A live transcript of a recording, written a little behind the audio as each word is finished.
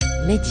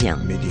Média.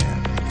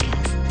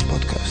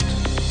 Podcast.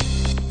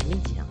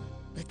 Média.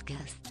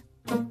 Podcast.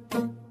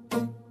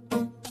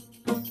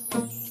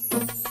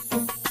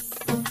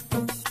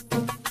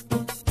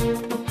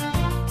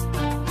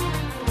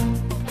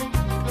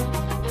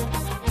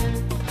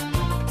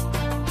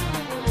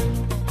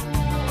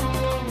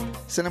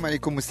 السلام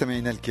عليكم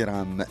مستمعينا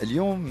الكرام.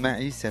 اليوم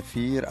معي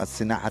سفير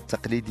الصناعة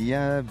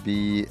التقليدية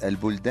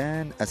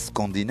بالبلدان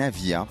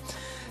الاسكندنافية،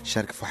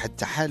 شارك في واحد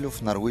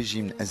التحالف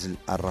نرويجي من أجل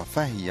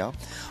الرفاهية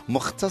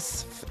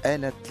مختص في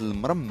آلة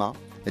المرمى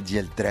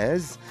ديال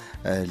الدراز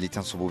اللي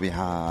تنصبوا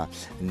بها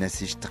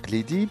النسيج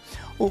التقليدي،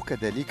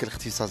 وكذلك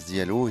الاختصاص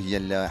ديالو هي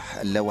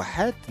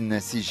اللوحات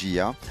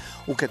النسيجية،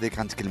 وكذلك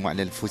غنتكلموا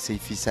على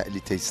الفسيفساء اللي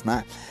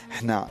تيصنع.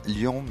 احنا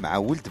اليوم مع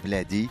ولد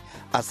بلادي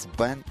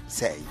أصبان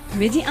سعيد.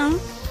 ميدي ان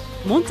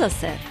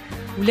منتصر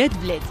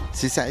ولاد بلادي.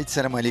 سي سعيد،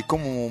 السلام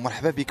عليكم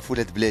ومرحبا بك في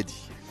ولاد بلادي.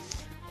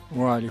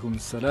 وعليكم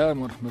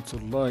السلام ورحمة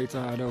الله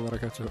تعالى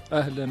وبركاته.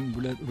 أهلا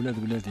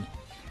ولاد بلادي.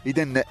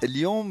 إذا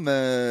اليوم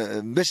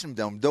باش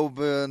نبداو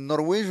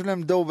بالنرويج ولا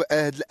نبداو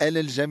بهذه الآلة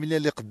الجميلة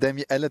اللي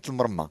قدامي، آلة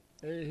المرمى؟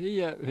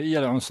 هي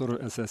العنصر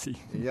الأساسي.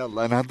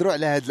 يلا نهضروا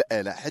على هذه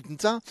الآلة، حيت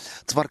أنت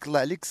تبارك الله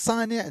عليك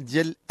صانع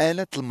ديال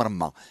آلة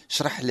المرمى.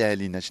 شرح لها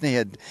لينا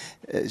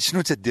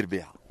شنو تدير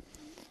بها؟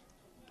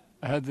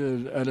 هذه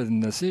الآلة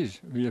النسيج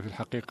هي في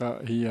الحقيقة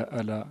هي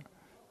آلة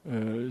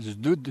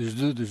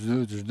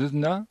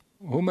جدودنا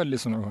هما اللي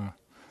صنعوها،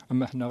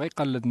 أما احنا غير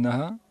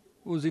قلدناها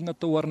وزينا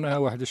طورناها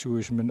واحد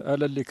شويش من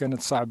آلة اللي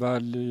كانت صعبة،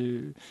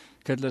 اللي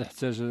كانت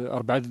تحتاج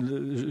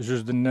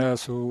جوج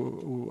الناس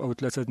أو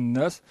ثلاثة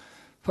الناس،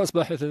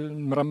 فأصبحت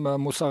المرمى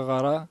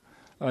مصغرة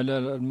على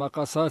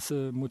المقاسات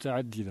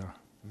متعددة.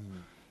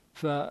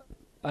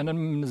 فأنا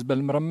بالنسبة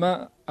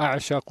للمرمى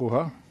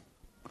أعشقها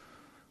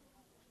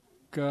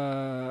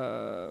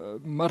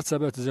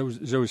كمرتبة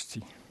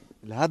زوجتي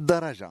لهذه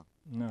الدرجة.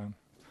 نعم.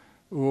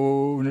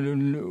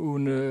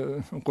 ونقولوا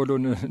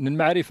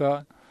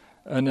المعرفة،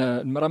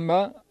 أنا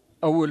المرمى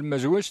أول ما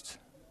زوجت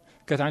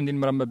كانت عندي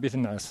المرمى بيت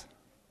النعاس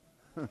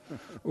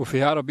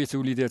وفيها ربيت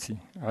وليداتي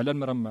على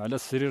المرمى، على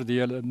السرير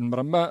ديال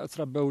المرمى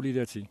تربى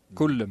وليداتي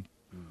كلهم.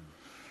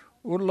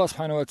 والله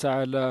سبحانه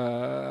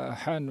وتعالى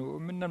حان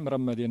منا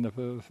المرمى ديالنا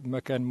في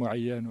مكان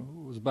معين،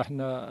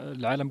 وصبحنا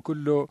العالم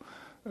كله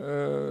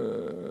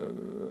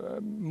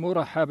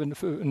مرحب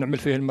نعمل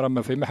فيه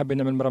المرمى، في ما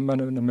حبينا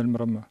نعمل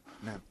المرمى.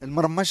 نعم.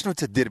 المرمى شنو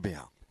تدير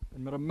بها؟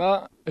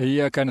 المرمى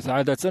هي كانت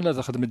عادة لا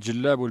تخدم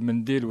الجلاب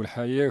والمنديل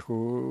والحياك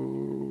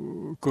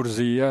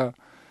وكرزية.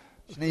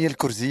 شنو هي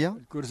الكرزية؟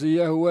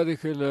 الكرزية هو ذيك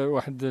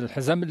واحد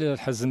الحزام اللي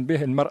تحزم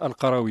به المرأة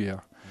القروية،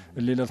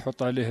 اللي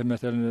تحط عليه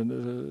مثلا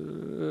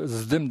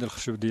الزدم ديال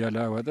الخشب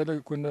ديالها، وهذا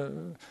يكون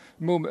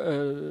المهم.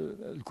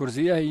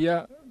 الكرزية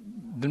هي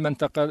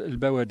بالمنطقة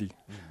البوادي،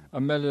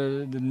 أما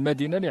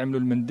المدينة اللي يعملوا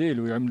المنديل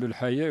ويعملوا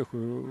الحياك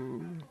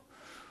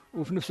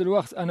وفي نفس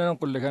الوقت أنا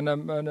نقول لك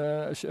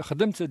أنا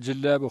خدمت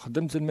الجلاب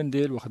وخدمت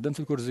المنديل وخدمت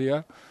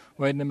الكرزية،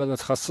 وإنما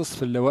تخصصت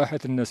في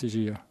اللوحات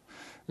النسيجية.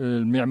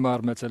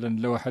 المعمار مثلا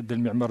لوحات ديال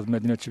المعمار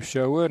مدينة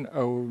شفشاون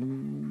أو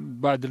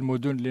بعض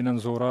المدن اللي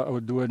ننزورها أو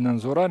الدول اللي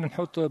ننزورها،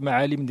 نحط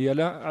معالم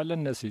ديالها على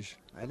النسيج.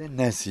 على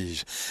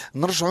النسيج.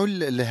 نرجعوا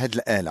لهذه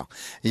الآلة،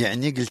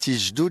 يعني قلتي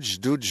جدود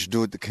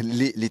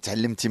اللي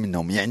تعلمتي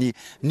منهم، يعني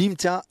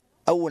نيمتى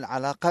أول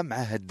علاقة مع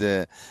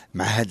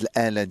هاد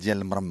الآلة ديال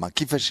المرمى؟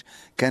 كيفاش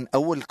كان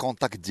أول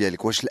الكونتاكت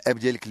ديالك؟ واش الأب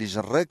ديالك اللي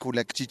جرك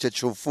ولا كنتي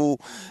تشوفو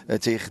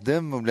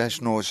تيخدم ولا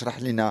شنو؟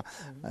 اشرح لنا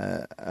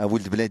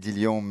ولد بلادي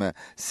اليوم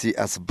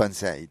سي أصبان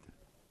سعيد.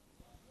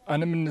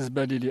 أنا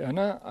بالنسبة لي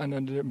أنا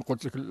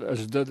قلت لك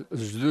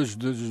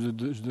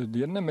الجدود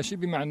ديالنا ماشي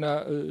بمعنى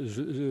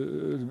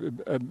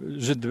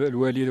جد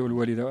الوالد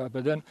والوالدة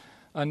أبدا.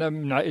 أنا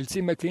من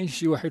عائلتي ما كاينش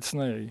شي واحد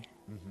صنايعي،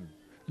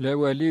 لا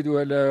والد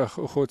ولا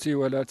خوتي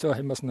ولا حتى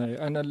واحد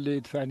مصنعي. انا اللي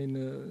دفعني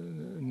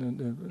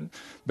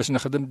باش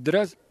نخدم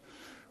الدراز.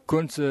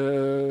 كنت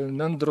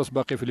ندرس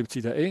باقي في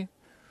الابتدائي،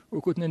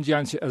 وكنت نجي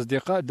عند شي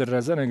اصدقاء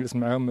درازه نجلس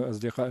معهم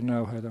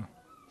اصدقائنا وهذا،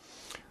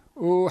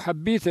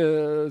 وحبيت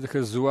ذاك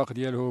الزواق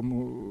ديالهم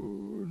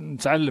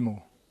ونتعلموا.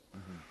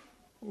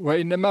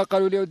 وانما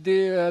قالوا لي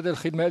ودي هذا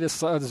الخدمه هذا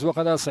الزواق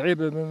هذا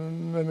صعيب،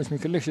 مش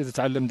يمكنلكش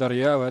تتعلم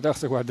دريا وهذا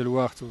خصك واحد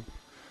الوقت.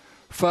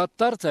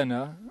 فاضطرت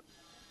انا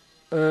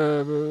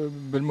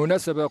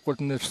بالمناسبة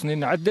قلت نفسني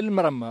نعدل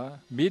المرمى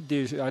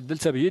بيدي،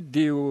 عدلتها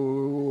بيدي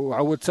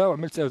وعودتها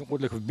وعملتها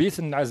نقول لك في بيت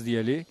النعاس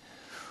ديالي.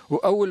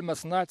 وأول ما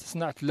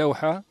صنعت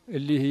لوحة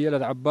اللي هي لا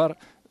تعبر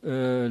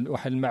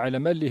واحد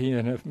المعلمة اللي هي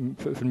هنا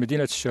في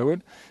مدينة الشاون،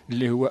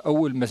 اللي هو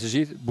أول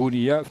مسجد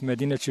بني في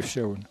مدينة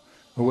شفشاون،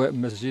 هو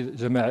مسجد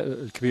جماعة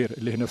الكبير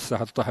اللي هنا في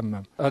ساحة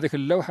الطحمام. هذيك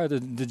اللوحة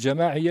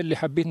الجماعة هي اللي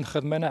حبيت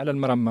نخدم أنا على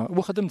المرمى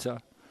وخدمتها،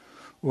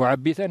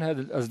 وعبيت انا هاد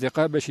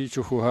الاصدقاء باش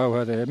يشوفوها،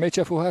 وهذا ما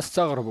يشوفوها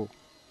استغربوا.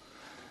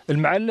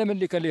 المعلم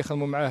اللي كان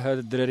يخدموا معاه هذا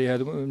الدراري،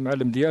 هذا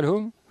المعلم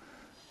ديالهم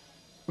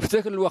في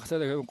ذاك الوقت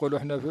هذا نقولوا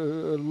احنا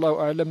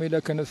الله اعلم الا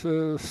كانت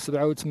في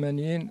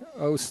 87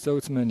 او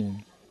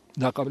 86،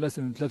 لا قبل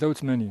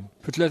 83.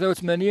 في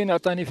 83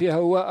 عطاني فيها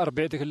هو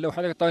ديك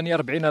اللوحه عطاني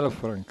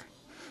 40,000 فرنك،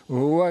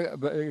 وهو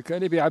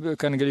كان يبيع،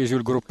 كان قال يجوا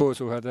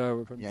الجروبوس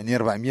وهذا يعني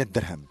 400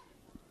 درهم.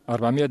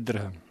 400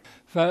 درهم.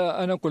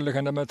 فانا نقول لك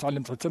انا ما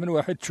تعلمت حتى من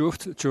واحد،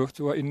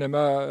 شفت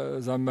وانما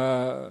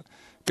زعما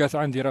كانت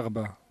عندي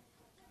رغبه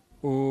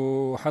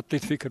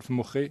وحطيت فكر في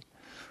مخي،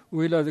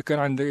 وإلا كان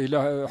عندك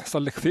إلا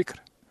حصل لك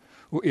فكر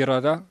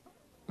وإرادة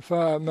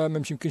فما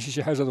يمكنش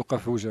شي حاجة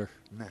توقف في وجهك.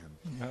 نعم.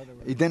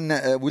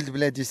 إذا ولد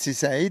بلادي السي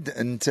سعيد،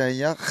 أنت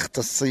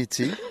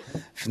اختصيتي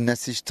في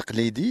النسيج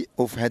التقليدي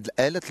وفي هذه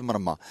الآلة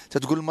المرمى.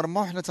 تتقول المرمى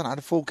وحنا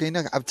تنعرفوا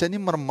كاينه عاوتاني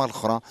مرمى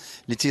الأخرى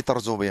اللي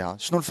تيطرزوا بها،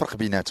 شنو الفرق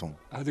بيناتهم؟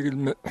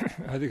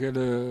 هذيك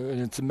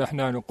اللي تسمى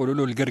حنا نقولوا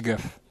له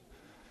القرقاف.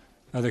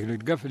 هذاك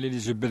القرقاف اللي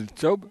يجبل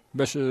الثوب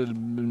باش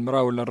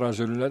المراه ولا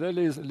الراجل ولا هذا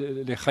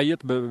اللي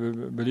يخيط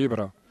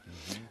بالإبرة.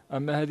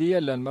 اما هذه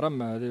لا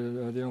المرمى،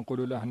 هذه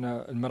نقولوا لها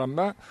احنا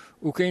المرمى.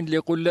 وكاين اللي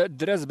يقول لا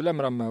الدراز بلا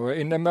مرمى،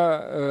 وانما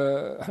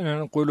احنا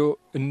نقولوا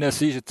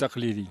النسيج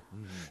التقليدي،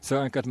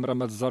 سواء كانت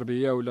مرمى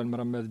الزربيه ولا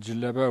المرمى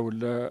الجلابه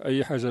ولا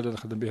اي حاجه اللي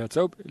تخدم بها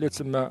ثوب اللي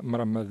تسمى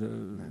مرمى.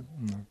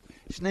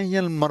 شنو هي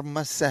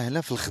المرمى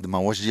السهله في الخدمه؟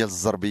 واش ديال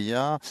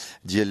الزربيه،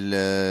 ديال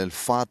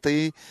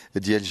الفاطي،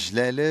 ديال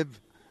الجلالب،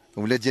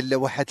 ولا ديال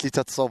اللوحات اللي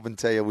تتصوب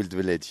انت يا ولد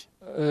بلادي؟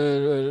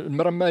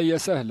 المرمى هي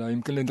سهله،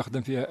 يمكن لي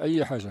نخدم فيها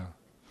اي حاجه،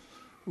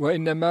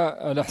 وانما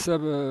على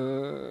حساب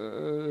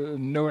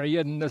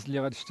النوعيه الناس اللي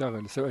غادي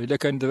تشتغل. سواء اذا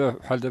كان دابا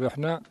بحال دابا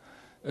حنا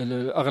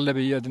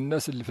الاغلبيه ديال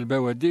الناس اللي في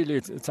البوادي اللي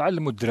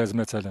تعلموا الدراز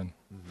مثلا.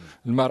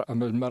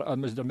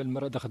 المراه زعما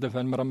المراه تخدم في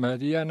المرمى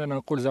هذه، انا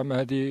نقول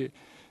زعما هذه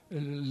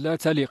لا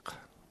تليق،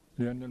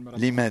 لان المراه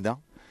لماذا؟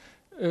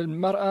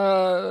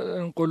 المراه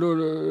نقولوا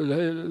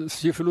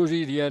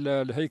السيفولوجي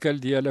ديالها، الهيكل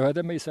ديالها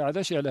هذا ما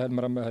يساعدش على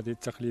المرمى هذه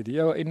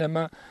التقليديه.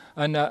 وانما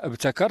انا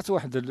ابتكرت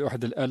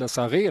واحد الاله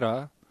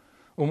صغيره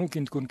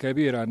وممكن تكون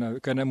كبيره، انا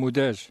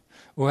كنموذج.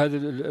 وهذه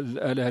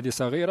الاله هذه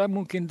صغيره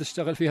ممكن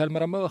تشتغل فيها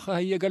المرمى واخا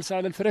هي جالسه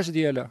على الفراش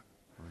ديالها،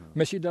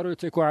 ماشي ضروري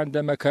تكون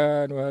عندها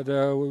مكان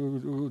وهذا.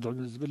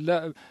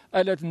 لا،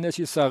 آلة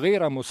النسيج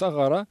صغيره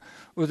مصغره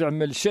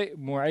وتعمل شيء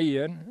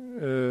معين،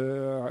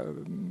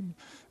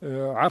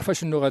 عارفه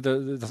شنو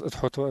غادا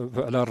تحط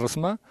على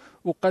الرسمه،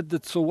 وقد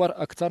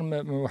تصور اكثر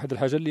من واحد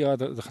الحاجه اللي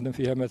غادا تخدم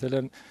فيها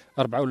مثلا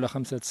 4 ولا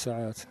 5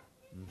 ساعات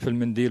في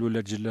المنديل ولا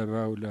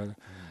الجلابه ولا هذه.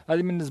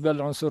 بالنسبه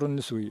للعنصر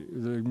النسوي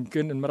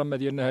يمكن المرمى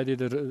ديالنا هذه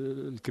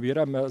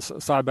الكبيره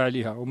صعبه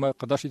عليها وما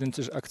قدرش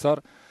تنتج اكثر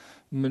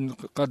من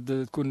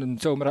قد تكون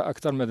انت ومراه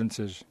اكثر ما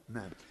تنتج.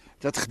 نعم.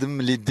 تخدم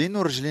اليدين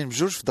والرجلين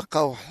بجوج في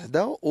دقه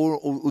واحده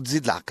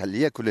وتزيد العقل،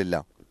 ياك ولا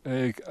لا؟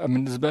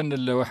 بالنسبه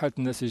للوحات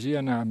النسيجيه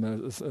نعم،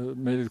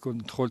 ما تكون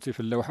دخلتي في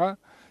اللوحه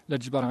لا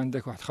تجبر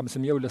عندك واحد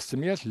 500 ولا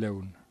 600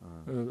 لون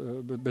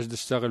باش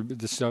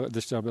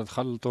تشتغل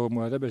تخلطهم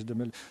وهذا، باش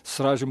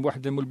السراجم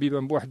بوحدهم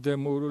والبيبان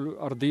بوحدهم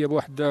والارضيه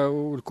بوحدها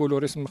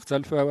والكولوريسم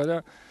مختلفه،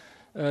 وهذا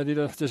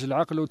هذه تحتاج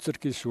العقل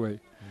والتركيز شوي.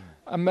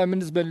 اما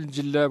بالنسبه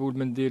للجلاب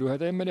والمنديل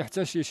وهذا ما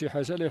يحتاج شي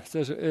حاجه، لا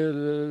يحتاج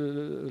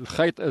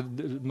الخيط،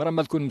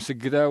 المرمى تكون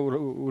مسقده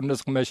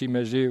والنسق ماشي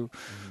ماجي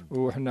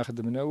وحنا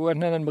خدمنا.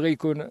 وهنا نبغي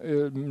يكون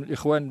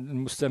الاخوان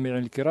المستمعين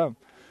الكرام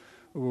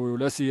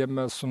ولا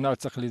سيما الصناع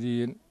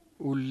التقليديين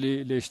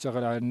واللي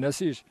يشتغل على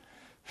النسيج،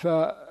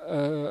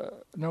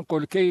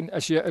 فنقول كاين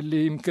اشياء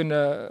اللي يمكن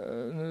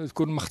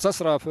تكون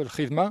مختصره في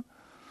الخدمه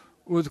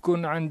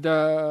وتكون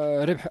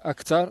عندها ربح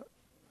اكثر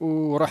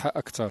وراحه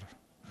اكثر.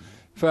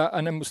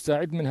 فانا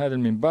مستعد من هذا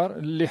المنبر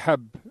اللي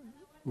حب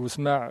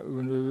وسمع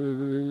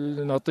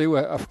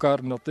نعطيوه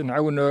افكار،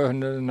 نعاونوه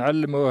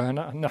نعلموه،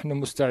 نحن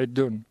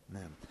مستعدون.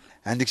 نعم.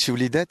 عندك شي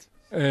وليدات؟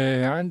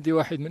 عندي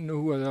واحد منه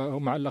هو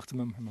معلق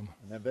تمام.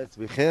 لاباس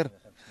بخير؟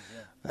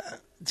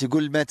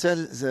 تيقول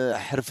المثل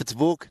حرفت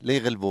بوك لا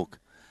يغلبوك.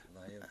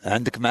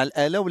 عندك مع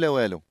الآلة ولا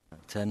والو؟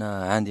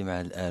 أنا عندي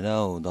مع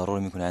الآلة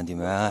وضروري يكون عندي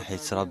معها، حيت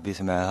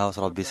تربيت معها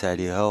وتربيت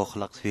عليها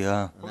وخلقت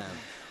فيها.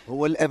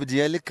 هو الأب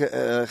ديالك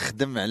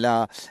خدم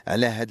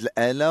على هاد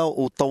الآلة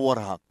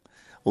وطورها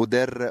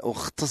ودار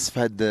واختص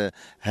في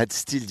هاد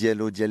ستيل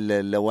ديالو ديال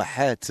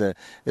اللوحات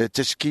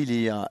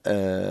التشكيليه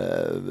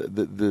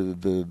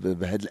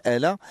بهاد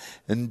الآلة.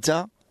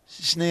 انت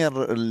شنو هي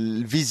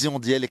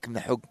الفيزيون ديالك من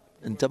حكم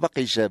انت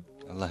باقي شاب؟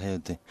 الله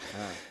يهدي.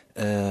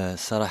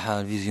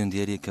 الصراحه الفيزيون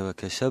ديالي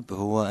كشاب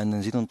هو ان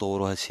نزيد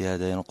نطوروا هذا الشيء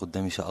هذا يعني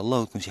قدام ان شاء الله،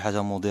 وتكون شي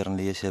حاجه موديرن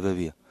اللي هي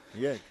شبابيه.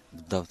 ياك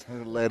بالضبط.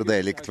 الله يرضي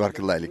عليك، تبارك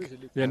الله عليك.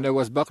 لانه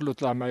هو سبق له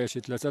طلع معايا شي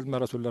 3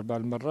 مرات ولا 4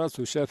 مرات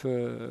وشاف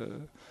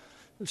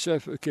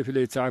كيف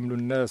اللي يتعاملوا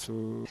الناس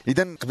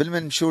اذا قبل ما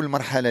نمشيو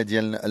للمرحله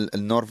ديال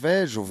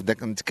النرويج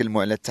وبداك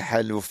نتكلموا على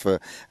التحالف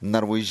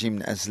النرويجي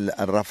من اجل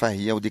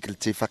الرفاهيه وديك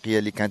الاتفاقيه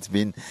اللي كانت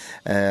بين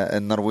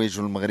النرويج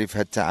والمغرب في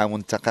هذا التعاون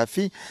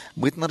الثقافي،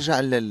 بغيت نرجع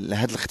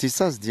لهذا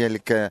الاختصاص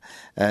ديالك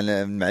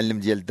المعلم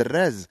ديال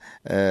الدراز.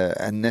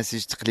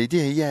 النسيج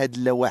التقليدي هي هذه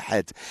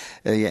اللوحات،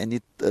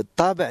 يعني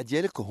الطابع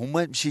ديالك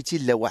هما مشيتي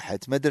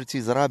اللوحات، ما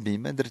درتي زرابي،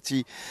 ما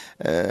درتي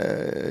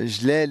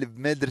جلالب،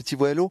 ما درتي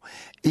والو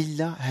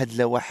الا هاد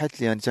اللوحات اللوحات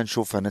اللي يعني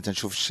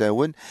تنشوف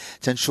الشاون،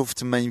 تنشوف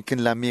تما يمكن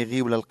لا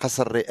ميغي ولا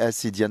القصر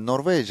الرئاسي ديال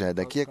النرويج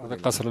هذاك ياك، هذا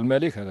قصر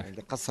الملك، هذاك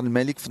قصر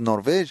الملك في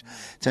النرويج.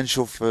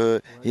 تنشوف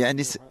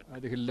يعني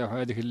هذيك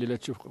اللوحه هذيك اللي لا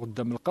تشوف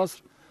قدام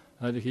القصر،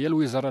 هذيك هي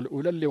الوزاره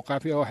الاولى اللي وقع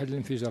فيها واحد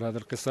الانفجار. هذه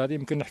القصه هذه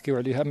يمكن نحكيو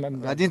عليها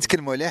غادي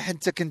نتكلموا عليها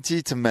حتى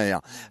كنتي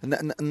تمايا.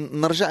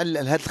 نرجع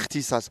لهذا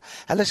الاختصاص،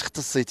 علاش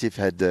اختصيتي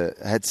في هذا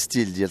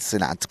الستيل ديال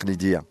الصناعه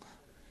التقليديه؟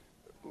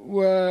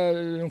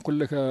 ونقول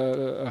لك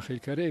اخي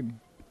الكريم،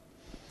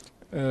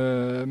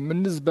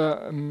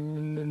 بالنسبه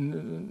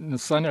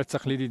للصانع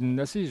التقليدي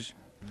للنسيج،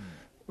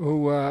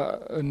 هو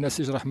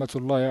النسيج رحمه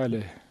الله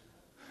عليه.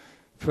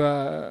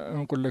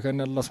 فنقول لك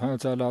ان الله سبحانه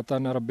وتعالى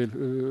عطانا ربي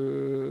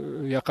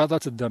يقظه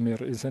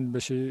الضمير، الانسان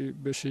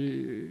باش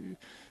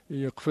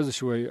يقفز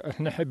شويه.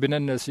 احنا حبنا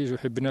النسيج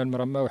وحبنا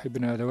المرمى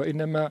وحبنا هذا،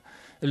 وانما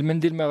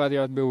المنديل ما غادي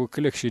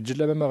يوكلكش،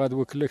 الجلابه ما غادي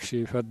يوكلكش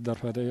في هذا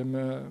الظرف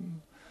هذايا،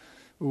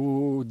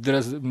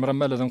 والدراز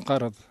المرمى لازم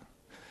قرض.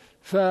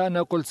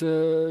 فانا قلت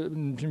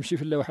نمشي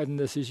في اللوحات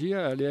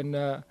النسيجيه،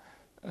 لان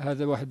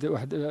هذا واحد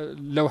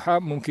اللوحه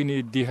ممكن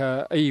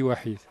يديها اي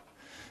واحد.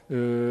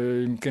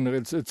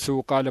 يمكن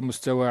تسوق على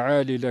مستوى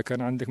عالي اذا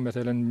كان عندك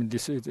مثلا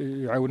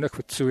يعاونك في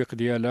التسويق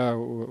ديالها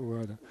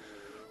وهذا،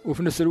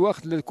 وفي نفس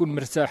الوقت تكون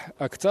مرتاح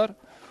اكثر،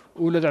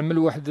 ولا تعمل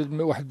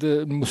واحد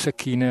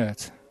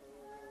المسكنات،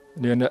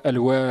 لان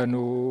الوان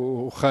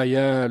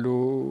وخيال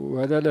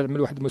وهذا، لا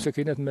تعمل واحد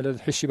المسكنات ما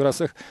تحسي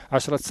براسك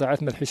 10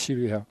 ساعات ما تحسي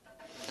بها.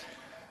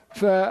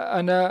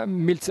 فانا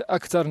ملت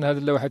اكثر لهذه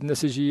اللوحات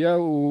النسيجيه،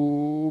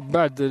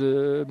 وبعد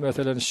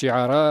مثلا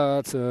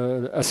الشعارات،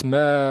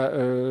 اسماء،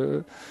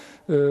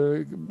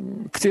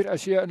 كثير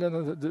اشياء،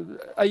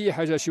 اي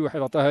حاجه شي واحد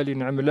عطاها لي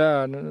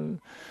نعملها.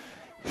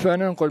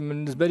 فانا نقول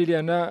بالنسبه لي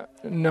انا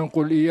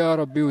نقول يا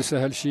ربي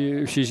وسهل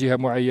شي جهه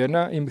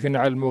معينه، يمكن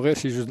نعلموا غير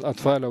شي جوج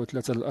الاطفال او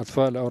 3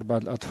 الاطفال او 4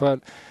 الاطفال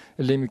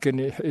اللي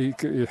يمكن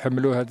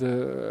يحملوا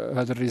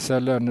هذه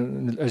الرساله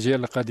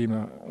للاجيال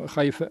القادمه.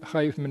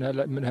 خايف من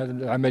هذه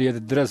العمليه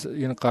الدراس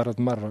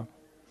ينقرض مره.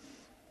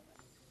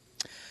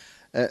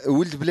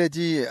 ولد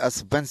بلادي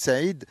أصبان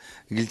سعيد،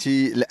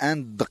 قلتي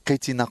الان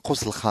دقيتي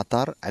ناقوس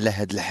الخطر على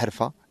هذه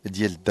الحرفه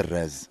ديال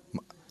الدراز،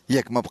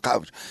 ياك؟ ما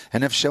بقاوش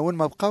هنا في الشاون،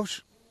 ما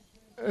بقاوش.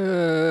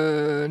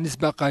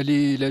 نسبه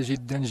قليله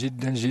جدا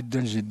جدا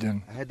جدا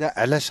جدا. هذا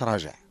علاش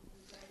راجع؟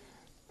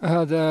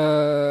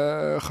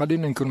 هذا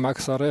خلينا نكون معك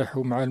صريح،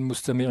 ومع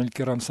المستمعين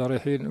الكرام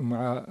صريحين،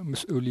 ومع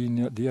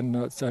مسؤولين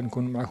ديالنا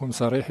سنكون معكم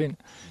صريحين،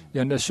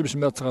 لأن الشمس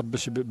ما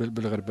تغربش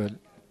بالغربال.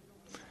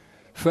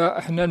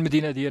 فاحنا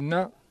المدينة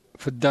ديالنا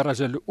في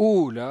الدرجة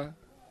الأولى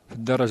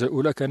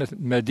كانت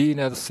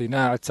مدينة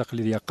الصناعة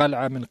التقليدية،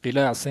 قلعة من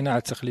قلاع الصناعة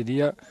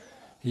التقليدية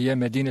هي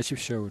مدينة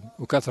شفشاون،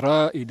 وكانت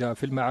رائدة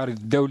في المعارض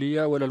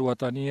الدولية ولا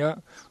الوطنية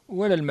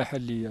ولا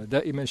المحلية.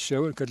 دائما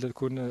الشاون كانت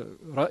تكون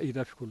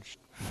رائدة في كل شيء.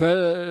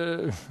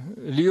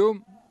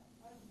 فاليوم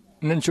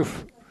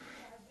نشوف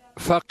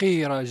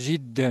فقيرة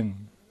جدا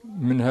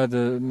من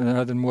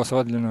هذا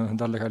المواصفات اللي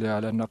نهضر لك عليها،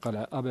 على أن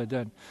قلعة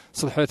أبدا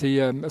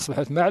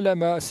صلحت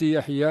معلمة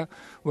سياحية،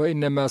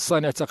 وإنما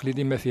الصانع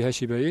التقليدي ما فيها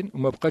شي باين،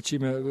 وما بقاتش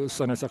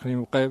الصانع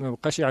التقليدي ما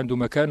بقاش عنده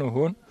مكانه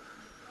هون.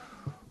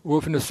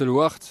 وفي نفس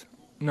الوقت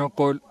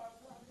نقول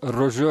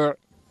الرجوع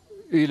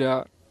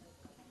إلى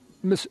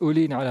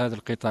مسؤولين على هذا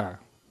القطاع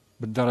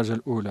بالدرجة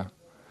الأولى،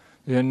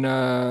 لأن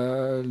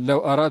لو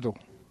أرادوا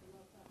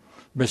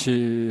باش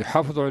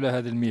يحافظوا على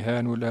هذا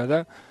المهن ولا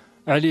هذا،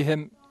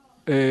 عليهم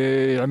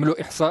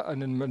يعملوا إحصاء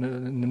أن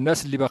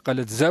الناس اللي باقا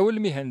لا تزاول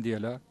المهن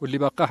ديالها واللي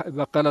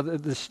باقا لا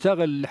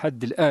تشتغل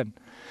لحد الآن،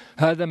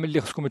 هذا من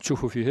اللي خصكم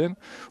تشوفوا فيهم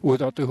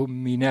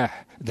وتعطيهم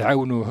مناح،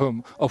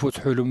 تعاونوهم أو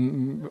فتحوا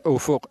لهم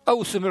أفق،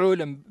 أو سمعوا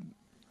لهم،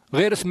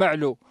 غير اسمع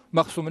له،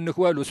 ما خصو منك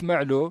والو،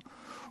 اسمع له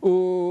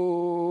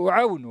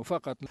وعاونوا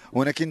فقط.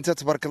 ولكن انت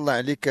تبارك الله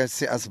عليك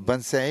سي أصبان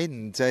سعيد،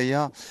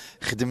 انت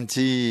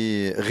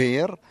خدمتي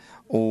غير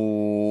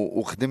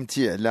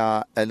وخدمتي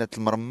على آلة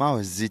المرمى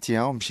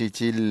وهزيتيها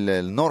ومشيتي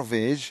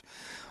للنرويج،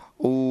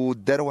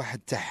 ودار واحد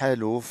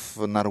التحالف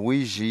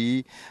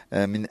نرويجي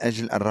من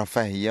اجل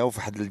الرفاهيه، وفي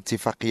واحد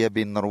الاتفاقيه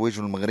بين النرويج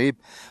والمغرب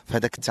في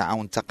هذاك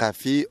التعاون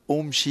الثقافي،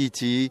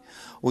 ومشيتي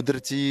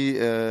ودرتي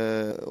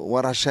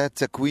ورشات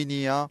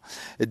تكوينيه،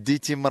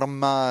 ديتي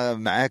مرمى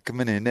معاك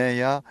من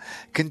هنايا،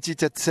 كنتي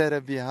تتسارى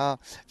بها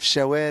في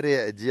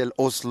الشوارع ديال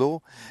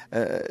اوسلو.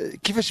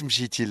 كيفاش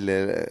مشيتي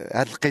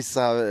لهذه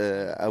القصه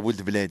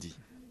ولد بلادي؟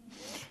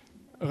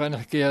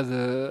 غنحكي هذا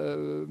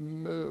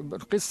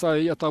القصه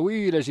هي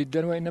طويله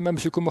جدا، وانما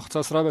مش يكون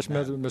مختصره باش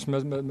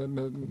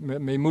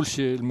ما يمولش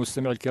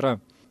المستمع الكرام.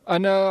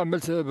 انا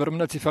عملت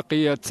برمنا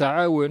اتفاقيه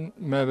تعاون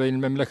ما بين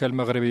المملكه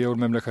المغربيه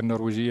والمملكه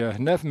النرويجيه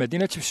هنا في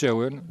مدينه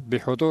شفشاون،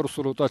 بحضور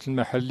السلطات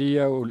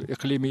المحليه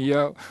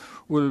والاقليميه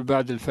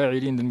وبعض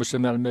الفاعلين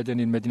للمجتمع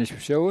المدني لمدينه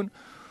شفشاون،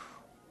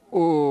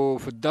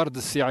 وفي الدار د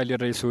السي علي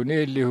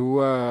الريسوني اللي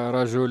هو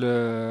رجل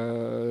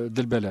د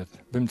البلد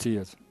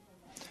بامتياز.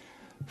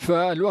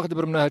 فالوقت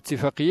برمنا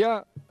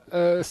اتفاقيه،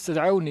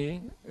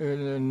 استدعوني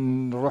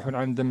نروح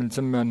عند من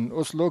تما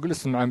اوسلو،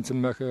 جلست معهم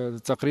تما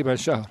تقريبا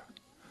شهر.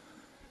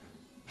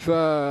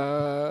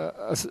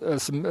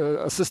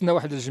 فأسسنا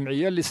واحد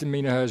الجمعية اللي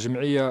سميناها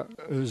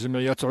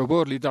جمعية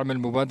عبور لدعم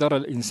المبادرة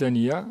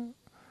الإنسانية،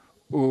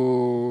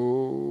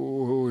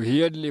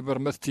 وهي اللي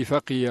برمت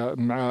اتفاقية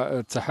مع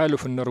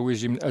التحالف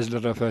النرويجي من أجل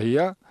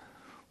الرفاهية،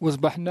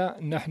 واصبحنا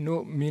نحن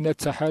من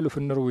التحالف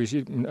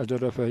النرويجي من أجل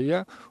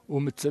الرفاهية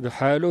ومن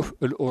التحالف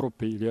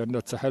الأوروبي، لأن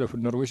التحالف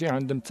النرويجي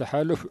عندهم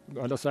تحالف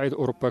على صعيد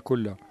أوروبا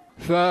كلها.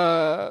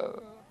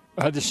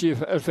 فهذا الشيء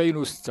في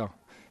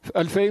 2006. في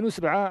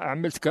 2007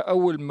 عملت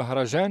كأول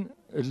مهرجان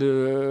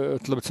اللي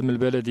طلبت من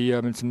البلدية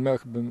من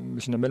تماك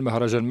باش نعمل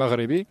مهرجان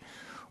مغربي،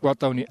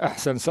 وعطاوني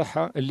أحسن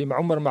صحة اللي ما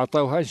عمر ما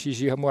عطاوها شي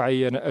جهة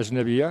معينة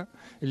أجنبية،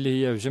 اللي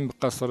هي جنب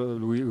قصر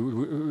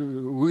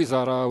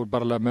الوزارة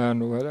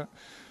والبرلمان وهذا.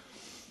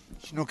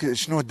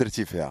 شنو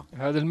درتي فيها؟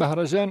 هذا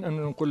المهرجان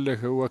أنا نقول لك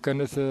هو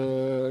كانت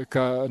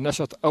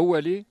كنشاط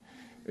أولي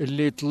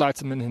اللي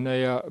طلعت من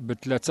هنايا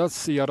بثلاثة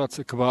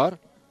سيارات كبار،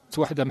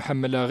 واحدة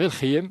محملة غير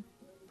خيم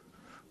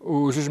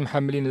وجوج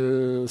محملين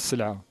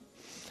السلعة،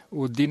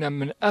 ودينا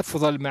من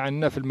أفضل ما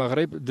عندنا في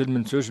المغرب ديال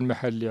المنتوج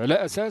المحلي، على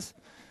أساس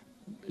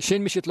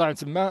شين مش يطلع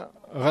تما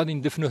غادي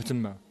ندفنوه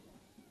تما.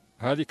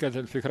 هذه كانت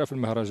الفكرة في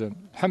المهرجان.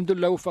 الحمد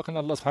لله وفقنا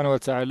الله سبحانه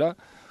وتعالى،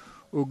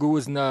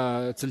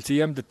 وجوزنا 3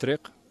 أيام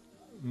الطريق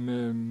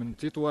من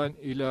تطوان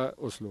إلى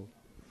أوسلو،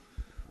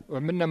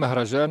 وعملنا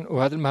مهرجان،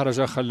 وهذا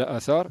المهرجان خلى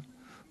آثار،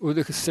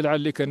 وذيك السلعة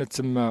اللي كانت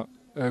تما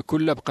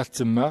كلها بقت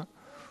تما،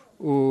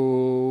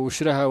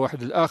 وشراها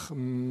واحد الأخ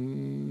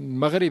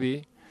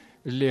مغربي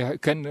اللي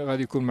كان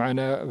غادي يكون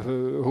معنا،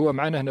 هو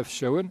معنا هنا في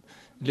الشاون،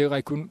 اللي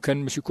غيكون كان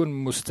مش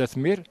يكون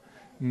مستثمر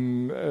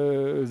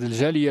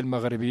الجالية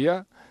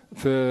المغربية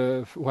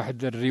في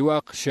واحد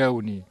الرواق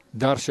شاوني،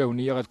 دار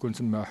شاونية غتكون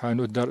تما،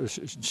 حانوت دار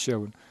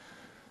الشاون.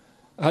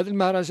 هذا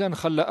المهرجان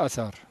خلى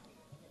اثار،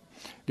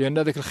 لان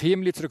ذاك الخيم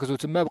اللي تركزوا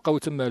تما بقاو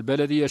تما،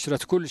 البلديه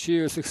شرات كل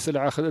شيء،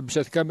 السلعه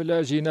مشات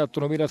كامله، جينا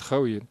الطوموبيلات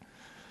خاويين.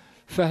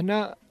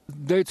 فهنا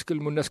بدا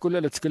يتكلموا الناس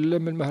كلها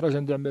تتكلم من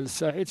مهرجان دعم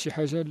السعيد شي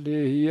حاجه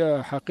اللي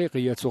هي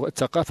حقيقيه،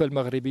 الثقافه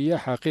المغربيه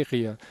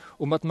حقيقيه،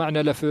 وما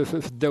طمعنا لا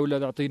في الدوله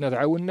تعطينا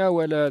تعاوننا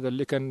ولا هذا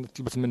اللي كان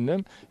طلبت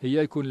منهم،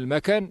 هي يكون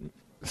المكان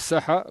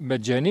الساحه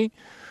مجاني،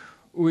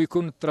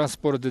 ويكون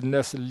الترانسبور ديال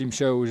الناس اللي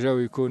مشاو وجاو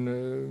يكون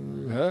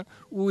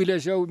وإلا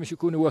جاو مش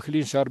يكونوا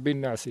واكلين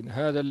شاربين ناعسين.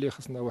 هذا اللي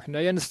خصنا،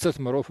 وحنايا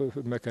نستثمروا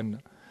في مكاننا.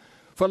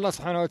 فالله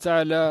سبحانه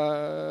وتعالى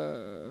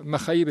ما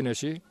خيبنا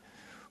شيء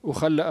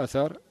وخلى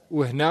اثر.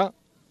 وهنا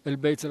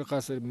البيت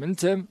القصير من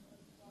تم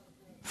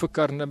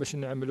فكرنا باش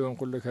نعملوا،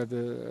 نقول لك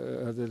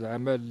هذا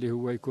العمل اللي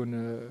هو يكون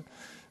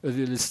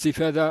هذه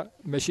الاستفاده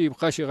ماشي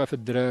يبقاش غير في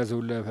الدراز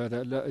ولا في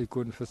هذا، لا،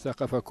 يكون في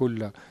الثقافه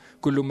كلها،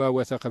 كل ما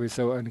هو ثقافي،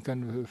 سواء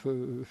كان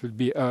في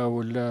البيئه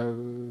ولا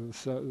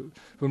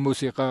في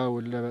الموسيقى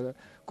ولا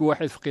كل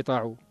واحد في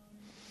قطاعه.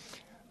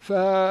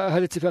 فهذه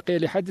الاتفاقيه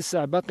لحد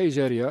الساعه باقي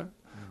جاريه،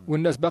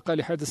 والناس باقا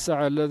لحد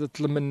الساعه لا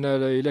تطلب منا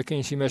الا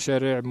كاين شي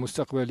مشاريع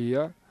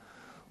مستقبليه،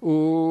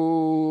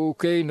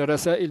 وكاين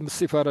رسائل من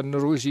السفاره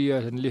النرويجيه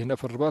اللي هنا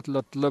في الرباط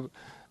لا تطلب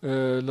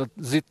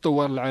تزيد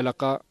تطور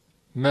العلاقه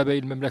ما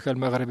بين المملكه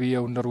المغربيه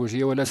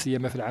والنرويجيه، ولا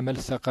سيما في العمل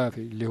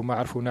الثقافي اللي هما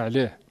عرفونا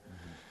عليه.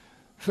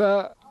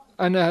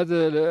 فانا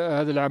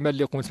هذا العمل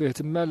اللي قمت به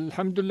تما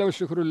الحمد لله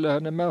والشكر لله،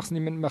 انا ما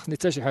خصني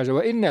حتى شي حاجه،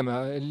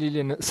 وانما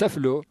اللي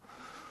سفلوا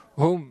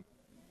هم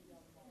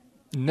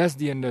الناس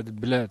ديالنا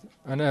البلاد.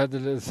 انا هذا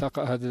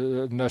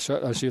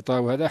النشاطه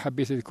وهذا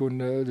حبيت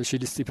يكون شي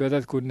الاستفاده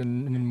تكون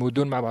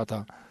المدن مع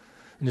بعضها،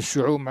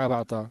 الشعوب مع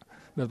بعضها،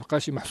 ما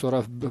تبقاش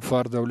محصوره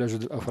بفرده ولا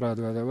جوج الافراد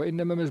وهذا،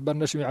 وانما ما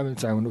جبرناش نعاون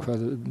نتعاونوا في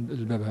هذا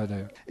الباب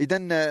هذايا.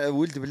 اذا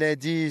ولد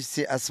بلادي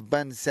سي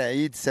أسبان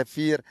سعيد،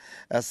 سفير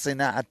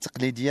الصناعه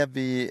التقليديه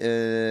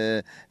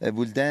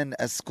ببلدان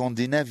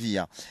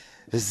اسكندنافيه،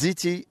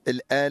 هزيتي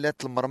الآلة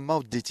المرمى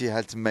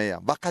وديتيها لتمايا،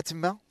 باقا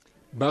تما؟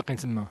 باقي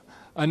تما.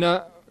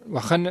 انا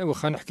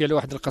واخا نحكي على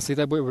واحد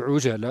القصيده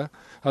بعجاله.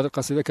 هذه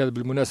القصيده كانت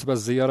بالمناسبه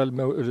الزياره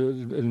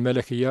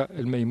الملكيه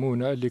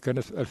الميمونه اللي كانت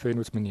في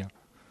 2008.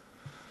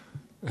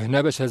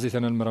 هنا باش هزيت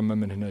انا المرمى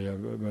من هنايا،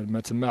 ما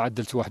تما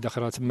عدلت واحده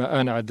اخرى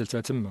تما، انا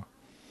عدلتها تما.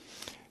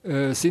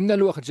 سينا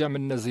الوقت جا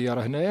منا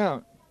زياره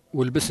هنايا،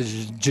 ولبس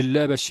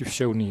الجلابه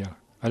الشفشاونيه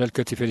على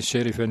الكتفين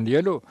الشريفين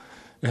ديالو.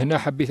 هنا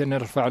حبيت ان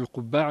نرفع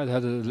القبعه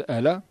هذا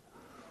الاله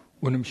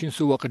ونمشي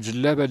نسوق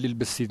الجلابه اللي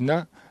لبس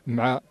سيدنا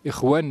مع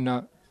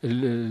اخواننا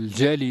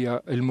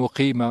الجاليه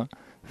المقيمه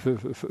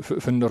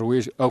في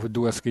النرويج او في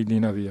الدول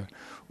الاسكندنافيه.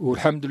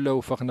 والحمد لله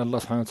وفقنا الله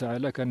سبحانه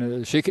وتعالى.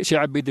 كان شي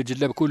عبيد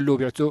الجلاب كله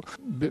بعته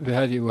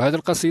بهذه. وهذه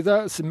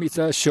القصيده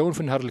سميتها الشاون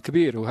في النهار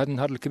الكبير. وهذا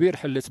النهار الكبير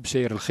حلت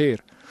بشير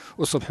الخير،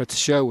 وصبحت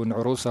الشاون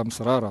عروسه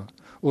مصراره،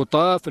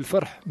 وطاف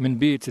الفرح من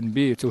بيت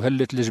لبيت،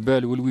 وهلت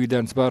الجبال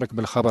والويدان تبارك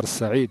بالخبر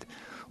السعيد.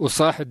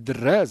 وصاح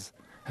الدراز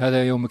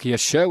هذا يومك يا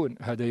الشاون،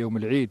 هذا يوم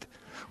العيد.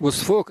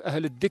 وصفوك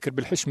أهل الذكر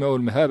بالحشمة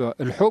والمهابة،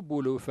 الحب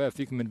والوفاء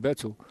فيك من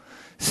باتوا.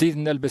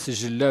 سيدنا لبس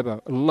الجلابة،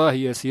 الله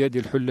يا سيادي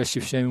الحلة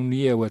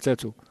الشفشاونية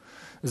وتاتو.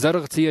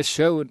 زرغت يا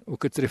الشاون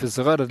وكتري في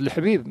الصغار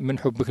الحبيب، من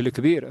حبك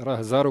الكبير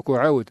راه زارك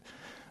وعاود.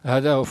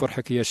 هذا هو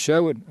فرحك يا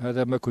الشاون،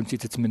 هذا ما كنتي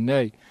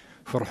تتمناي.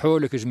 فرحوا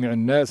لك جميع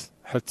الناس،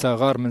 حتى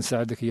غار من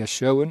ساعدك هي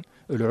الشاون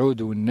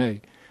العود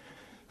والناي.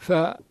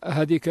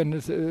 فهذه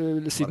كانت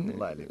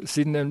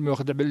سيدنا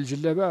المخدع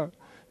بالجلابه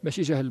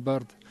ماشي جاه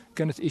البرد،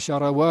 كانت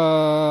إشارة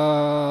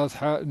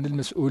واضحة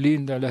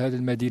للمسؤولين على هذه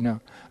المدينة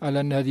على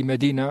أن هذه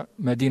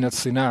مدينة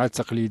الصناعة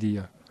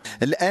التقليدية.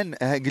 الان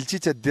قلتي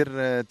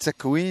تدير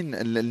تكوين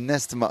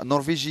الناس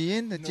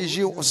نرويجيين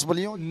تيجيو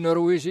اسبليون،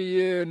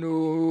 نرويجيين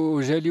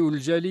وجاليو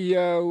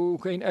الجاليه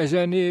وكاين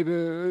اجانب،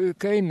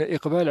 كاين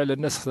اقبال على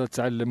الناس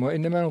تتعلم.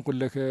 وانما نقول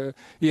لك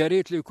يا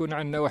ريت يكون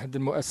عندنا واحد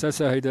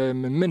المؤسسه هيدا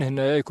من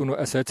هنا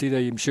يكونوا اساتذه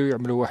يمشيو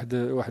يعملوا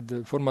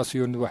واحد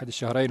فورماسيون واحد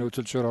الشهرين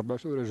وثلاث شهور 4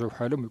 شهور يرجعوا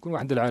بحالهم، يكون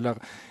واحد العلاقه،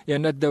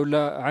 لان الدوله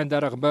عندها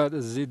رغبه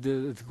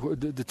تزيد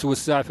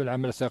تتوسع في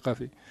العمل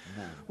الثقافي.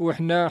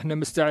 واحنا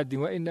مستعدين،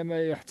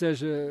 وانما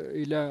يحتاج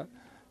الى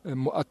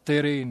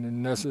مؤطرين،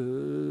 الناس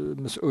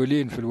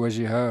مسؤولين في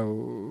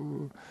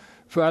الواجهه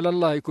فعلى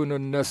الله يكونوا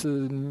الناس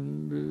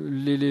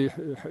اللي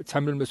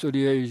يتحملوا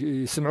المسؤوليه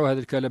يسمعوا هذا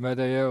الكلام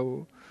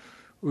هذايا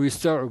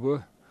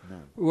ويستوعبوه.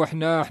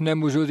 واحنا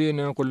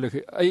موجودين. نقول لك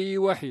اي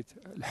واحد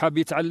حاب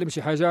يتعلم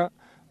شي حاجه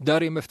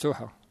داري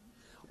مفتوحه.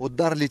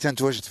 والدار اللي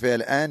تنتواجد فيها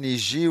الان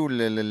يجيو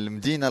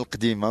للمدينه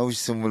القديمه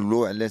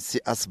ويسموا على سي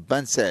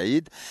أصبان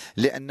سعيد،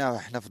 لانه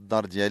احنا في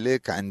الدار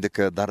ديالك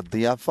عندك دار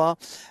الضيافه،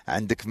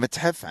 عندك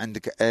متحف،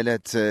 عندك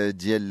الات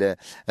ديال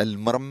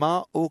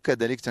المرمى،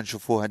 وكذلك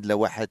تنشوفوا هذه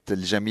اللوحات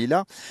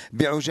الجميله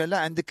بعجاله.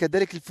 عندك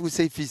كذلك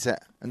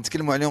الفسيفساء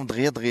نتكلموا عليهم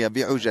دغيا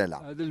بعجاله.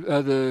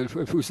 هذا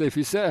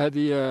الفسيفساء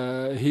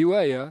هذه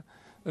هوايه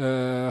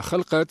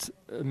خلقت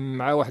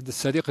مع واحد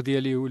الصديق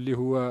ديالي واللي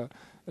هو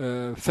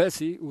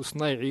فاسي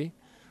وصنايعي،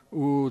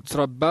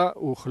 وتربى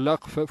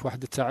وخلق في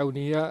واحد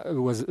التعاونيه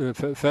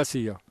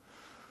فاسيه.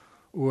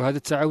 وهذه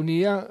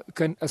التعاونيه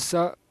كان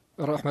اسا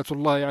رحمه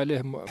الله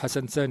عليه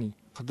حسن الثاني،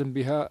 خدم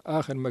بها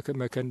اخر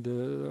ما كان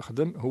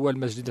خدم هو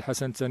المسجد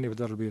الحسن الثاني في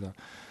دار البيضاء.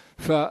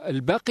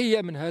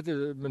 فالبقيه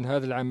من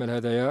هذا العمل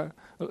هذايا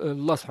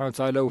الله سبحانه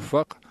وتعالى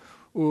وفق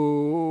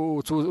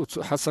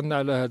وحصلنا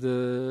على هذا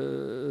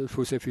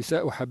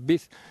الفسيفساء،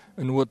 وحبيت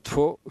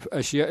نوظفه في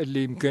اشياء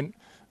اللي يمكن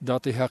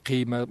تعطيها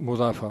قيمه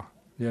مضافه،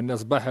 لان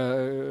اصبح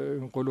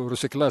نقولوا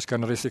روسيكلاج،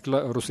 كان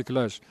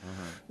روسيكلاج.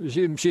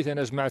 مشيت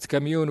انا جمعت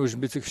كاميون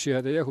وجبت الشيء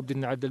هذايا وبديت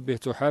نعدل به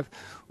تحف،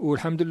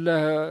 والحمد لله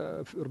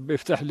ربي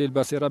يفتح لي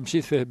البصيره،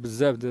 مشيت فيه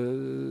بزاف.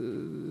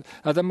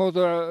 هذا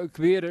موضوع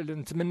كبير،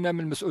 نتمنى من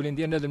المسؤولين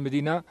ديالنا هذه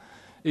المدينه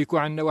يكون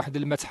عندنا واحد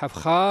المتحف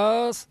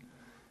خاص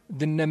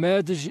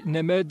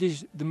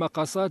نماذج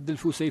المقاصات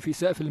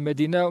الفسيفساء في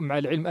المدينه، مع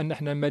العلم ان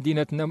احنا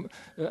مدينتنا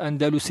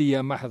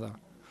اندلسيه محضه،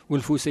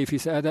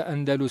 والفسيفساء هذا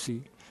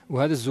اندلسي.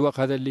 وهذا الزواق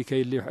هذا اللي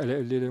كاين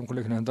اللي نقول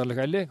لك نهضر لك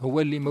عليه هو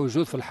اللي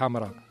موجود في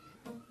الحمراء،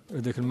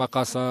 ذاك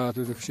المقاصات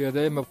وذاك الشيء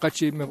هذا ما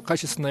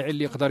بقاش الصناعي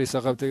اللي يقدر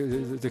يصاغب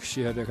ذاك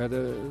الشيء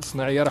هذا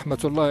الصناعيه رحمه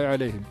الله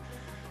عليهم.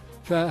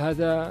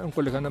 فهذا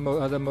نقول لك انا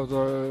هذا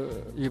موضوع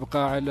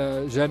يبقى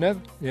على جنب،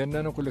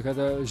 لان نقول لك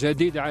هذا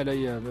جديد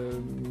علي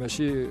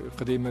ماشي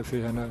قديمه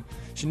فيه، انا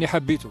شني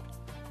حبيته.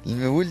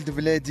 ولد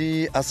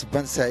بلادي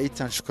أصبان سعيد،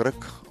 تنشكرك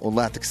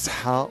والله يعطيك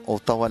الصحة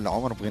وطول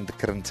العمر. بغي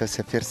نذكر أنت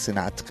سفير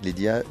الصناعة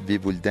التقليدية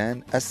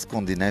ببلدان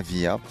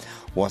اسكندنافية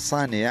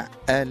وصانع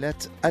آلة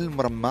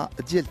المرمى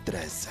ديال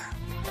الدراز.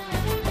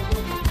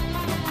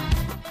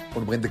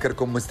 ونبغي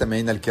نذكركم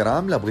مستمعينا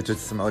الكرام، لا بغيتوا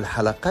تسمعوا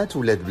الحلقات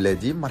ولاد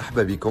بلادي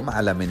مرحبا بكم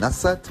على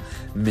منصة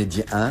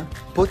ميديا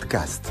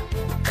بودكاست.